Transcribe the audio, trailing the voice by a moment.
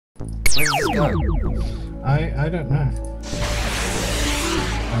Where does this go? I don't know.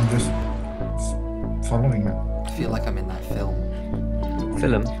 I'm just following it. I feel like I'm in that film.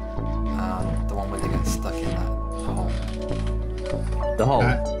 Film. The one where they get stuck in that hole. The hole.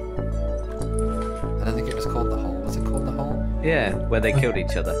 I don't think it was called the hole. Was it called the hole? Yeah, where they killed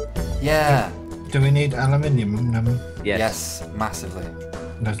each other. Yeah. Do we need aluminium? Yes. Yes, massively.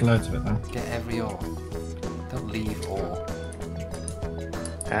 There's loads of it though. Get every ore. Don't leave ore.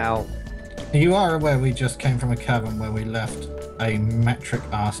 Ow. You are aware we just came from a cavern where we left a metric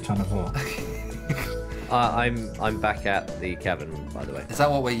arse ton of ore. I'm back at the cavern, by the way. Is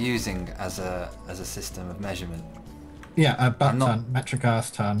that what we're using as a system of measurement? Yeah, a butt ton, metric arse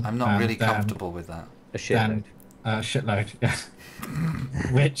ton. I'm not really comfortable with that. A shitload. Shitload, yeah.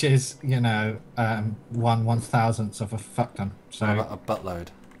 Which is, you know, 1/1000th of a fuck ton. So a buttload.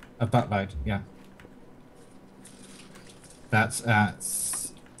 A buttload, yeah. That's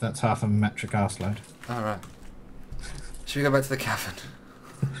half a metric arse load. Alright. Should we go back to the cavern?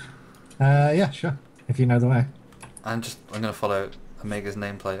 Yeah, sure. If you know the way. I'm gonna follow Omega's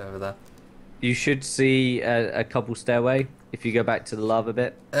nameplate over there. You should see a cobble stairway if you go back to the lava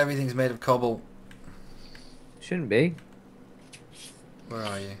bit. Everything's made of cobble. Shouldn't be. Where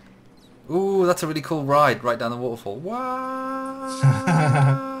are you? Ooh, that's a really cool ride right down the waterfall. Wow.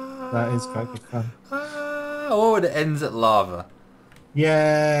 That is quite good fun. Oh, and it ends at lava.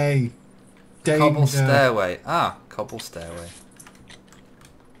 Yay! Danger. Cobble stairway. Ah, cobble stairway.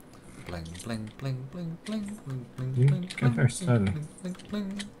 Bling, bling, bling, bling, bling, bling, bling, You bling, go very slowly. bling,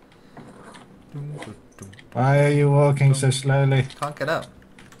 bling. Dum, dum, dum. Why are you walking so slowly? Can't get up.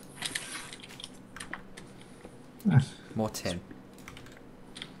 More tin.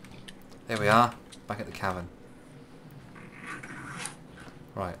 There we are, back at the cavern.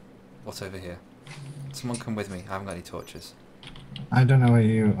 Right, what's over here? Someone come with me, I haven't got any torches. I don't know where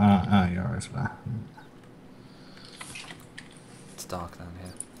you are. Ah, you're over there. It's dark down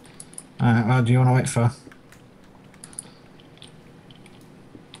here. What do you want to wait for?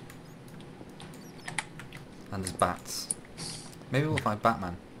 And there's bats. Maybe we'll find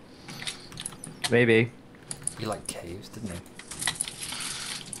Batman. Maybe. He liked caves, didn't he?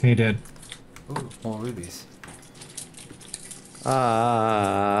 He did. Ooh, more rubies.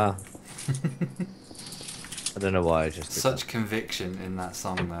 I don't know why I just did Such conviction in that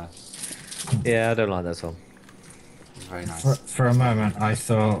song there. that. Yeah, I don't like that song. It's very nice. For a moment, I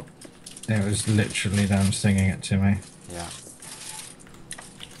thought it was literally them singing it to me. Yeah.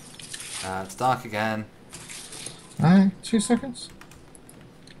 It's dark again. 2 seconds.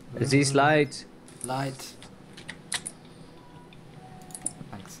 Is this light? Light.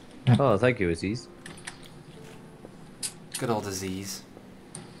 Thanks. Oh, thank you, Aziz. Good old disease.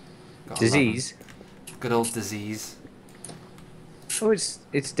 Gotta love Disease? 'em. Good old disease. Oh,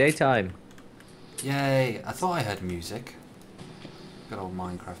 it's daytime. Yay! I thought I heard music. Good old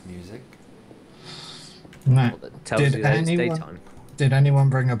Minecraft music. No. Well, that tells you that it's daytime. Did anyone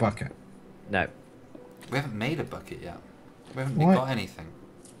bring a bucket? No. We haven't made a bucket yet. We haven't Why? got anything.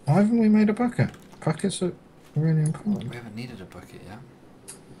 Why haven't we made a bucket? Buckets are really important. We haven't needed a bucket yet.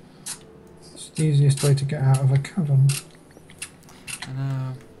 It's the easiest way to get out of a cavern. I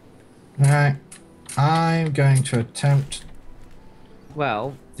know. Right. I'm going to attempt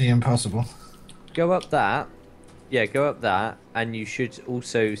Well, the impossible. go up that. Yeah, go up that, and you should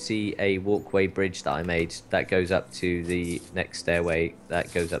also see a walkway bridge that I made that goes up to the next stairway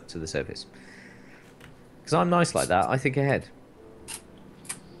that goes up to the surface. Because I'm nice like that, I think ahead.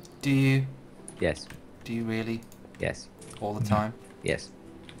 Do you? Yes. Do you really? Yes. All the time? Yes.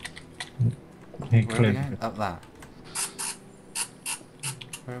 He Where are we clearly. going? Up that.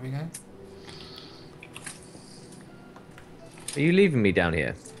 Where are we going? Are you leaving me down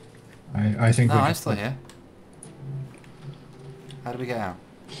here? I think No, we I'm just still here. How do we get out?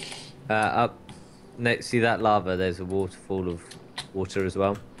 Up next, see that lava? There's a waterfall of water as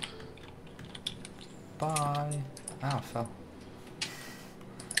well. Bye. Ow, I fell.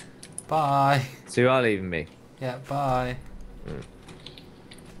 Bye. So you are leaving me. Yeah, bye.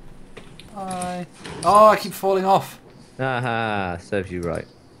 Bye. Oh, I keep falling off. Haha, serves you right.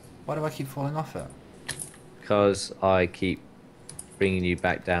 Why do I keep falling off it? Because I keep bringing you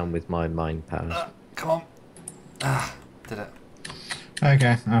back down with my mind powers. Come on. Ah, did it.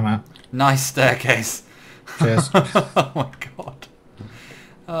 Okay, I'm out. Nice staircase. Cheers. Oh my god.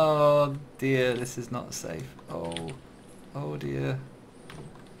 Oh dear, this is not safe. Oh. Oh dear.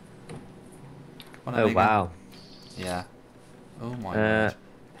 Come on, Oh Omega. wow. Yeah. Oh my god.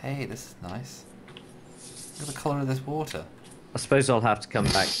 Hey, this is nice. Look at the colour of this water. I suppose I'll have to come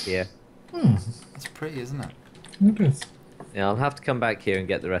back here. Hmm, That's pretty, isn't it? it is. Yeah, I'll have to come back here and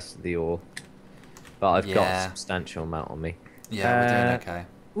get the rest of the ore. But I've got a Yeah. substantial amount on me. Yeah, we're doing okay.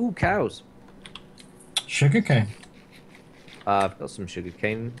 Ooh, cows. Sugarcane. I've got some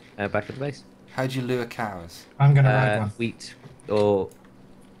sugarcane back at the base. How'd you lure cows? I'm gonna ride one. Wheat. Or,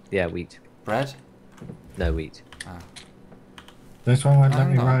 yeah, wheat. Bread? No, wheat. Oh. This one won't let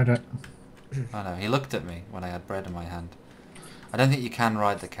me Oh. ride it. Oh no, he looked at me when I had bread in my hand. I don't think you can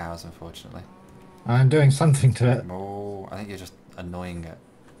ride the cows, unfortunately. I'm doing something to it. Oh, I think you're just annoying it.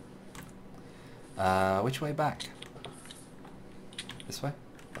 Which way back? This way?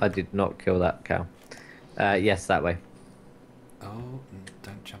 I did not kill that cow. Yes, that way. Oh,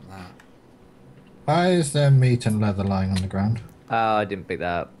 don't jump that. Why is there meat and leather lying on the ground? I didn't pick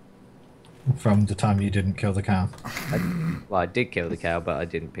that up. From the time you didn't kill the cow. Well, I did kill the cow, but I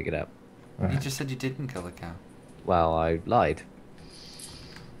didn't pick it up. You Right. just said you didn't kill the cow. Well, I lied.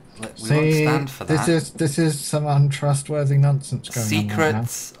 We won't See, stand for that. this is some untrustworthy nonsense going on right now.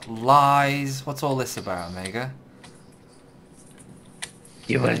 Secrets, lies. What's all this about, Omega?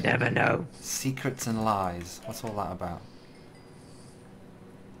 You will never know. Secrets and lies. What's all that about?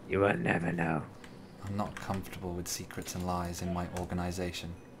 You will never know. I'm not comfortable with secrets and lies in my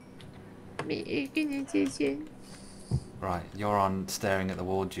organisation. Right, you're on staring at the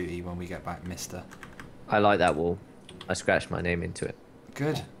wall duty when we get back, mister. I like that wall. I scratched my name into it.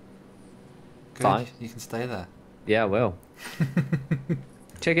 Good. Good. Fine. You can stay there. Yeah, I will.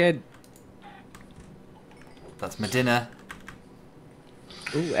 Chicken. That's my dinner.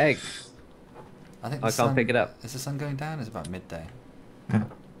 Ooh, egg. I think I the can't sun, pick it up. Is the sun going down? It's about midday. Yeah.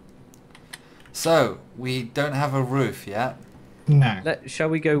 So, we don't have a roof yet. No, Shall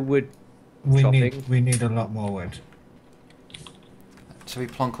we go wood we chopping? need a lot more wood. Shall we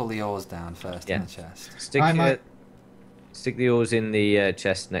plonk all the ores down first in Yeah. the chest? Stick the ores in the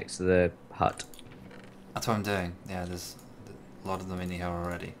chest next to the hut. That's what I'm doing. Yeah, there's a lot of them in here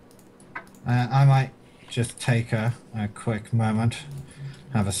already. I might just take a quick moment,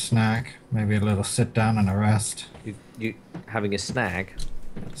 have a snack, maybe a little sit down and a rest. You having a snag?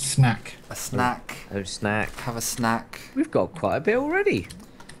 Snack. A snack. Oh, snack. Have a snack. We've got quite a bit already.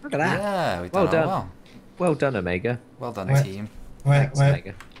 Look at that. Yeah, we've Well done done. well. Well done, Omega. Well done, Where- team. Thanks, Where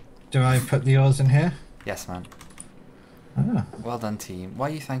Omega. do I put the ores in here? Yes, man. Ah, Well done, team. Why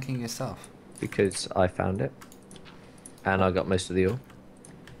are you thanking yourself? Because I found it. And I got most of the ore.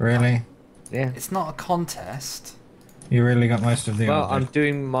 really? Yeah. It's not a contest. You really got most of the Well, ore? I'm did?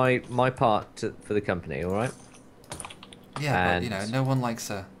 doing my part for the company, alright? Yeah, but you And- know, no one likes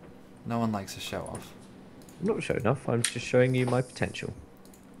a show off. I'm not showing off, I'm just showing you my potential.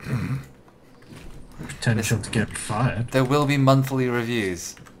 Potential to get fired. There will be monthly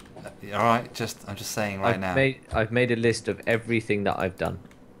reviews. All right, I'm just saying right now. I've made a list of everything that I've done.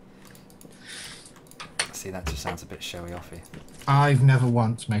 See, that just sounds a bit showy offy. I've never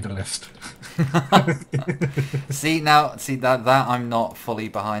once made a list. See that I'm not fully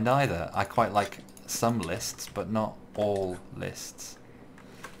behind either. I quite like some lists, but not all lists.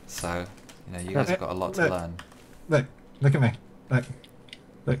 So, you know, you guys have got a lot to learn. Look at me.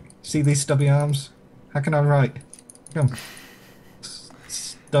 Look. See these stubby arms? How can I write? Come.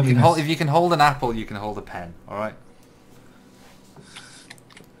 Stubbiness. If you can hold an apple, you can hold a pen. All right.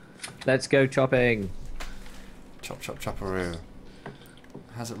 Let's go chopping. Chop, chop, chopperoo.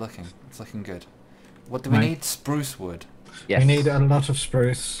 How's it looking? It's looking good. What do we Right. need? Spruce wood. Yes. We need a lot of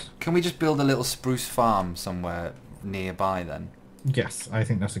spruce. Can we just build a little spruce farm somewhere nearby then? Yes, I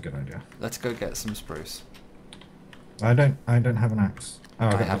think that's a good idea. Let's go get some spruce. I don't have an axe. Oh,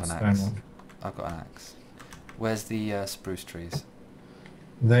 I got have that an stone axe. one. I've got an axe. Where's the spruce trees?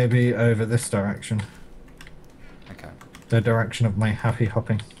 They be over this direction. Okay. The direction of my happy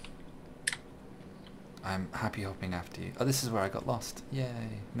hopping. I'm happy hopping after you. Oh, this is where I got lost. Yay,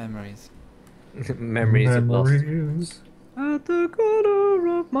 memories. Memories of lost. Memories. At the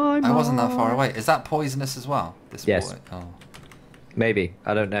corner of my mind. I wasn't that far away. Is that poisonous as well? This Yes. water? Oh. Maybe.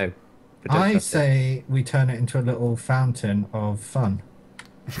 I don't know. But don't I trust it. say we turn it into a little fountain of fun.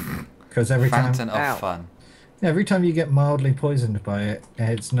 Because every Fountain of Ow. fun. every time you get mildly poisoned by it,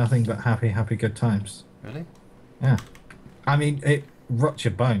 it's nothing but happy good times. Really? Yeah. I mean, it rots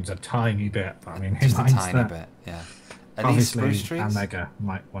your bones a tiny bit. I mean, who Just a minds tiny that? bit, yeah. Are these Obviously, spruce trees? Omega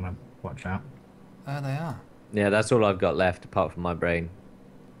might want to watch out. Oh, they are. Yeah, that's all I've got left apart from my brain.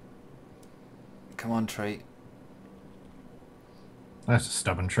 Come on, tree. That's a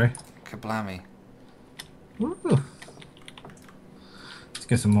stubborn tree. Kablammy. Woo. Let's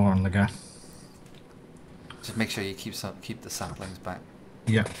get some more on the go. Just make sure you keep the saplings back.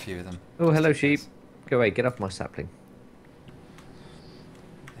 Yeah. A few of them. Oh, just hello, in sheep. case. Go away. Get off my sapling.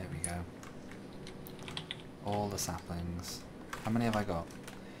 There we go. All the saplings. How many have I got?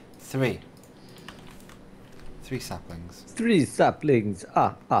 3. 3 saplings. 3 saplings.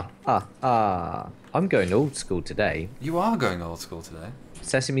 I'm going old school today. You are going old school today.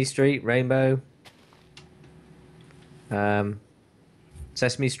 Sesame Street, Rainbow.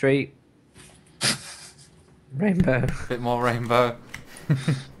 Sesame Street. Rainbow. Bit more rainbow.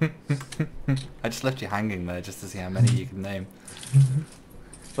 I just left you hanging there just to see how many you can name.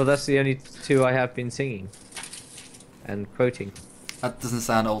 Well, that's the only 2 I have been singing and quoting. That doesn't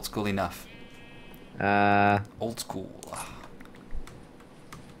sound old school enough. Old school.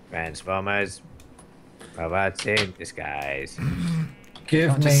 Transformers. Robots in disguise. Give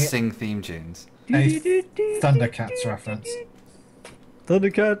Not me just sing theme tunes. a Thundercats reference.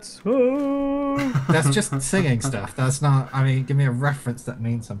 Thundercats. Oh. That's just singing stuff. That's not. I mean, give me a reference that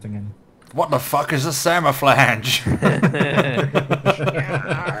means something. In What the fuck is a camouflage?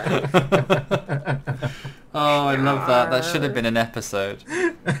 Oh, I love that. That should have been an episode.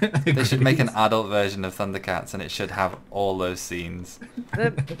 They should make an adult version of Thundercats and it should have all those scenes.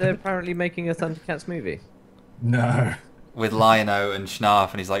 They're apparently making a Thundercats movie. No. With Lion-O and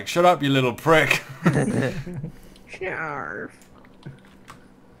Schnarf and he's like, shut up you little prick. Schnarf.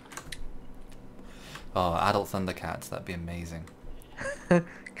 Oh, adult Thundercats, that'd be amazing.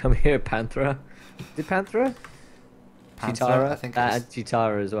 Come here, Panthera. Is it Panthera? Panthera, I think it is. And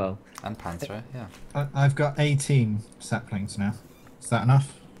Chitara as well. And Panthera, yeah. I've got 18 saplings now. Is that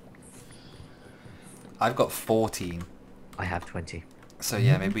enough? I've got 14. I have 20. So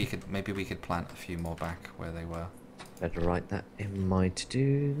yeah, maybe we could plant a few more back where they were. Better write that in my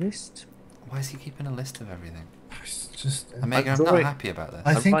to-do list. Why is he keeping a list of everything? It's just. I'm not drawing- happy about this.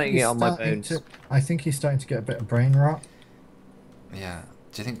 I think writing he's it on my starting bones. I think he's starting to get a bit of brain rot. Yeah.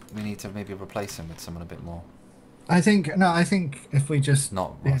 Do you think we need to maybe replace him with someone a bit more? I think if we just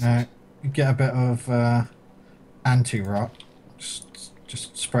Not you Ross. know get a bit of anti-rot,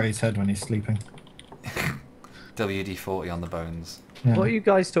 just spray his head when he's sleeping. WD-40 on the bones. Yeah. What are you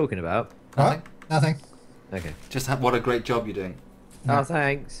guys talking about? Nothing? Nothing. Okay. Just what a great job you're doing. Yeah. Oh,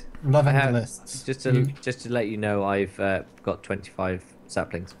 thanks. Loving I the have- lists. Just to let you know, I've got 25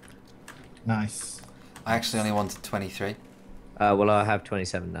 saplings. Nice. I actually only wanted 23. Well, I have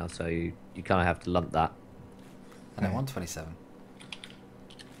 27 now, so you kind of have to lump that. I don't want 27.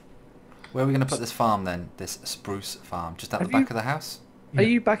 Where are we going to put this farm then? This spruce farm? Just out the Have back you- of the house? Are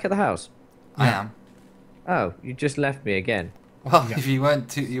you back at the house? I Yeah. am. Oh, you just left me again. Well, Yeah. if you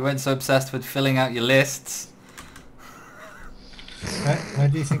weren't so obsessed with filling out your lists. Where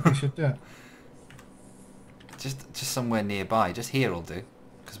do you think we should do it? Just somewhere nearby. Just here will do.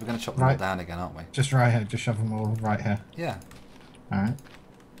 Because we're going to chop them all Right. down again, aren't we? Just right here. Just shove them all right here. Yeah. All right.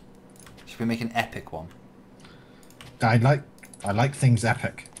 Should we make an epic one? I like things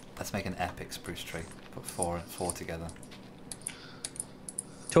epic. Let's make an epic spruce tree. Put four together.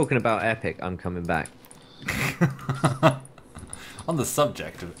 Talking about epic, I'm coming back. On the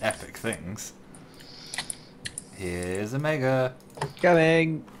subject of epic things, here's Omega.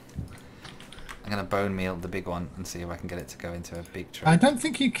 Coming. I'm gonna bone meal the big one and see if I can get it to go into a big tree. I don't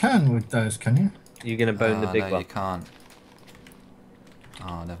think you can with those, can you? You're gonna bone the big no, one. you can't.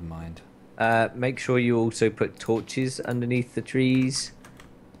 Oh, never mind. Make sure you also put torches underneath the trees,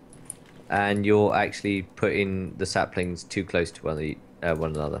 and you're actually putting the saplings too close to one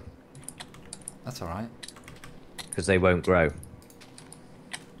another That's all right. because they won't grow.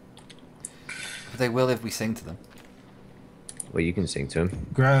 But they will if we sing to them. Well, you can sing to them.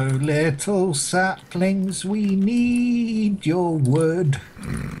 Grow little saplings, we need your wood.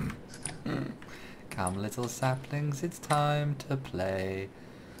 Come, little saplings, it's time to play.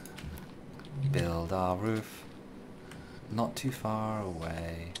 Build our roof. Not too far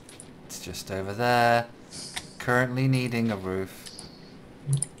away. It's just over there. Currently needing a roof.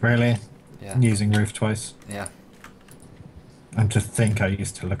 Really? Yeah. Using roof twice. Yeah. And to think I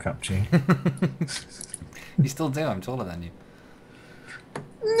used to look up to you. You still do. I'm taller than you.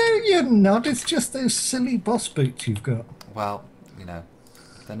 No, you're not. It's just those silly boss boots you've got. Well, you know,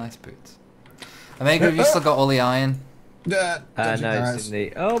 they're nice boots. Omega, have you still got all the iron? Dodging No, arrows. it's in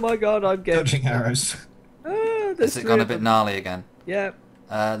the. Oh my god, I'm getting. Dodging arrows. Ah, Has it gone a bit gnarly again? Yeah.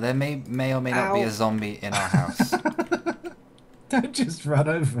 There may or may not be Ow. a zombie in our house. Don't just run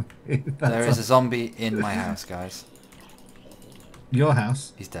over me. There is a zombie in my house, guys. Your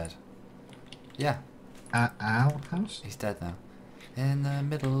house? He's dead. Yeah, Our house? he's dead now. In the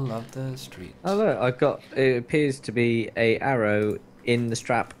middle of the street. Oh look, I've got. It appears to be a arrow in the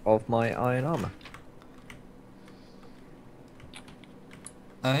strap of my iron armor.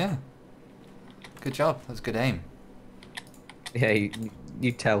 Oh yeah. Good job. That's good aim. Yeah,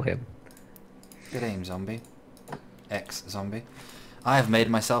 you tell him. Good aim, zombie. ex-zombie. I have made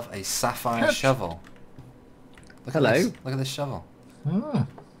myself a sapphire Catch. shovel. Look Hello. At this. Look at this shovel. Ah,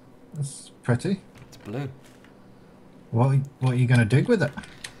 that's pretty. It's blue. What are you going to dig with it?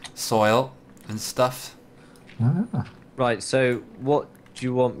 Soil and stuff. Ah, Right. So, what do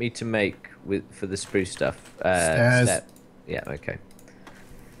you want me to make for the spruce stuff? Stairs. Yeah. Okay.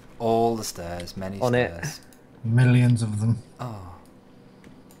 All the stairs. Many On it. stairs. millions of them. Oh.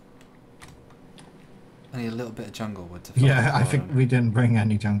 I need a little bit of jungle wood to fill Yeah, the I think floor in. we didn't bring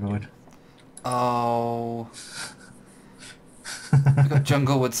any jungle wood. Oh. We've got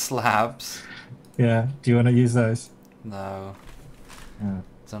jungle wood slabs. Yeah, do you want to use those? No. Yeah.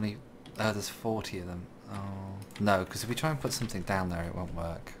 There's only... Oh, there's 40 of them. Oh. No, because if we try and put something down there, it won't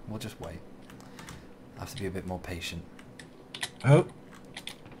work. We'll just wait. I have to be a bit more patient. Oh,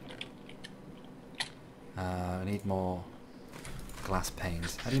 We need more glass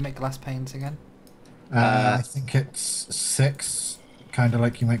panes. How do you make glass panes again? I think it's 6, kind of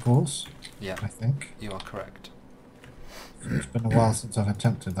like you make walls, Yeah, I think. you are correct. It's been a while since I've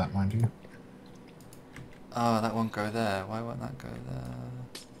attempted that, mind you. Oh, that won't go there. Why won't that go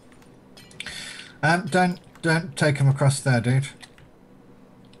there? Don't take them across there, dude.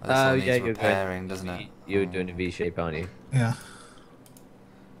 Oh, this all needs yeah, you're repairing, doesn't it? You're doing a V shape, aren't you? Yeah.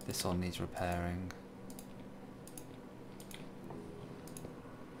 This all needs repairing.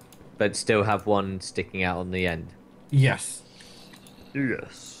 But still have one sticking out on the end. Yes.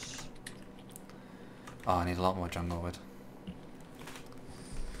 Yes. Oh, I need a lot more jungle wood.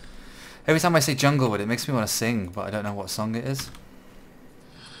 Every time I say jungle wood, it makes me want to sing, but I don't know what song it is.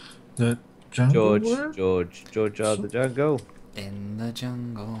 The jungle George of the jungle. In the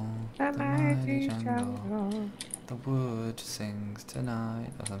jungle, the mighty jungle, the wood sings tonight,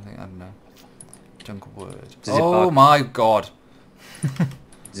 or something, I don't know. Jungle wood. Does it Oh bark? my god.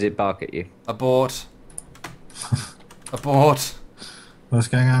 Does it bark at you? Abort. Abort. What's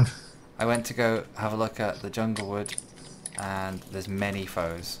going on? I went to go have a look at the jungle wood, and there's many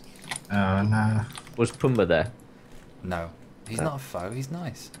foes. Oh, no. Was Pumbaa there? No. He's not a foe, he's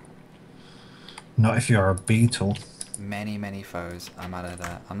nice. Not if you're a beetle. Many, many foes. I'm out of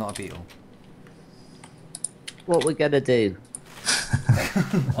that. I'm not a beetle. What we're gonna do?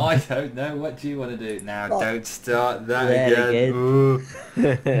 I don't know. What do you want to do? Now, Oh. don't start that That again. again. Ooh.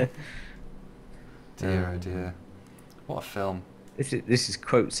 Dear, oh dear. What a film. This is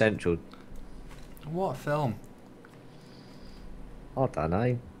quote central. What a film. I don't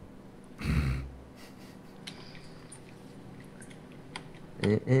know.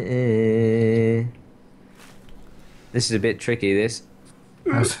 This is a bit tricky. This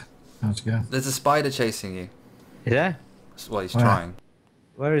How's it going? There's a spider chasing you. is there. Well, he's Where? trying.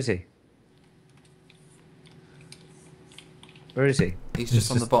 Where is he? Where is he? He's He's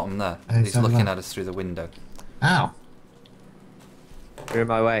just on the just- bottom there. he's He's over looking there. at us through the window. Ow! You're in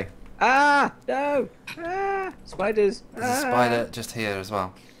my way. Ah! No! Ah! Spiders! There's a spider just here as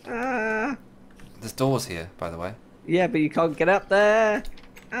well. Ah! There's doors here, by the way. Yeah, but you can't get up there.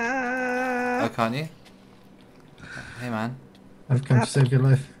 Ah! Oh, can't you? Hey, man. I've come to save your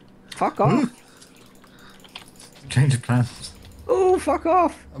life. Fuck off! Change of plans. Oh, fuck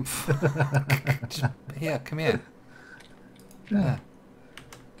off! Just here, come here. Yeah. Yeah.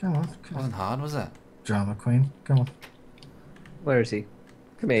 Come on. Come on. Wasn't hard, was it? Drama queen. Come on. Where is he?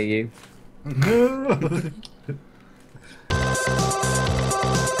 Come here, you. No!